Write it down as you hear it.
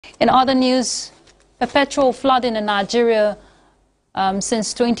In other news, perpetual flooding in Nigeria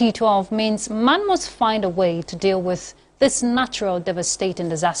since 2012 means man must find a way to deal with this natural devastating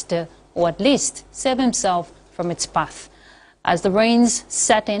disaster, or at least save himself from its path. As the rains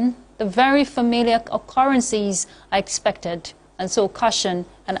set in, the very familiar occurrences are expected, and so caution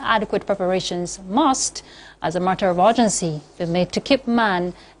and adequate preparations must, as a matter of urgency, be made to keep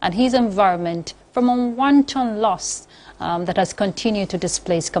man and his environment from unwanted loss that has continued to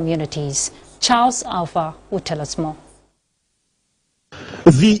displace communities. Charles Alpha will tell us more.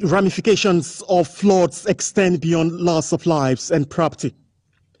 The ramifications of floods extend beyond loss of lives and property,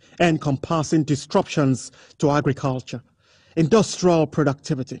 encompassing disruptions to agriculture, industrial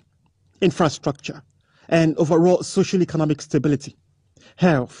productivity, infrastructure, and overall social-economic stability,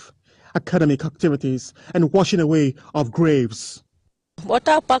 health, academic activities, and washing away of graves.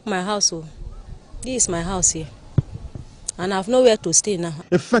 Water packed my house. This is my house here, and I have nowhere to stay now.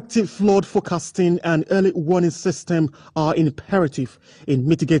 Effective flood forecasting and early warning system are imperative in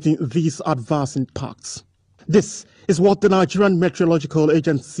mitigating these adverse impacts. This is what the Nigerian Meteorological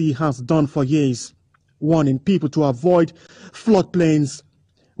Agency has done for years, warning people to avoid floodplains,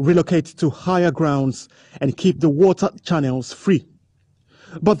 relocate to higher grounds, and keep the water channels free.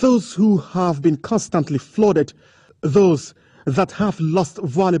 But those who have been constantly flooded, those that have lost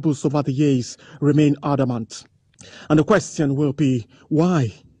valuables over the years, remain adamant. And the question will be,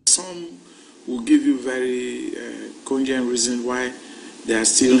 why? Some will give you very cogent reason why they are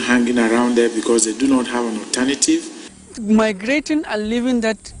still hanging around there, because they do not have an alternative. Migrating and leaving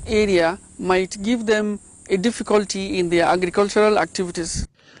that area might give them a difficulty in their agricultural activities.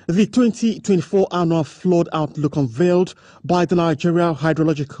 The 2024 annual flood outlook unveiled by the Nigeria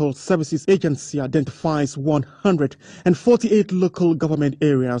Hydrological Services Agency identifies 148 local government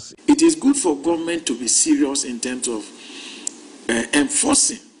areas. It is good for government to be serious in terms of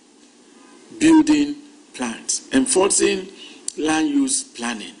enforcing building plans, enforcing land use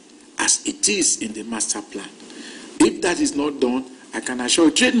planning as it is in the master plan. If that is not done, I can assure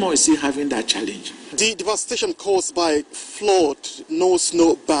you, Trademore is still having that challenge. The devastation caused by flood knows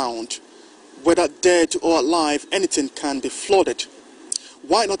no bound. Whether dead or alive, anything can be flooded.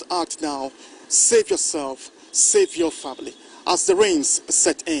 Why not act now? Save yourself, save your family, as the rains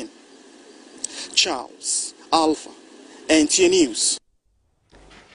set in. Charles Alpha, NTA News.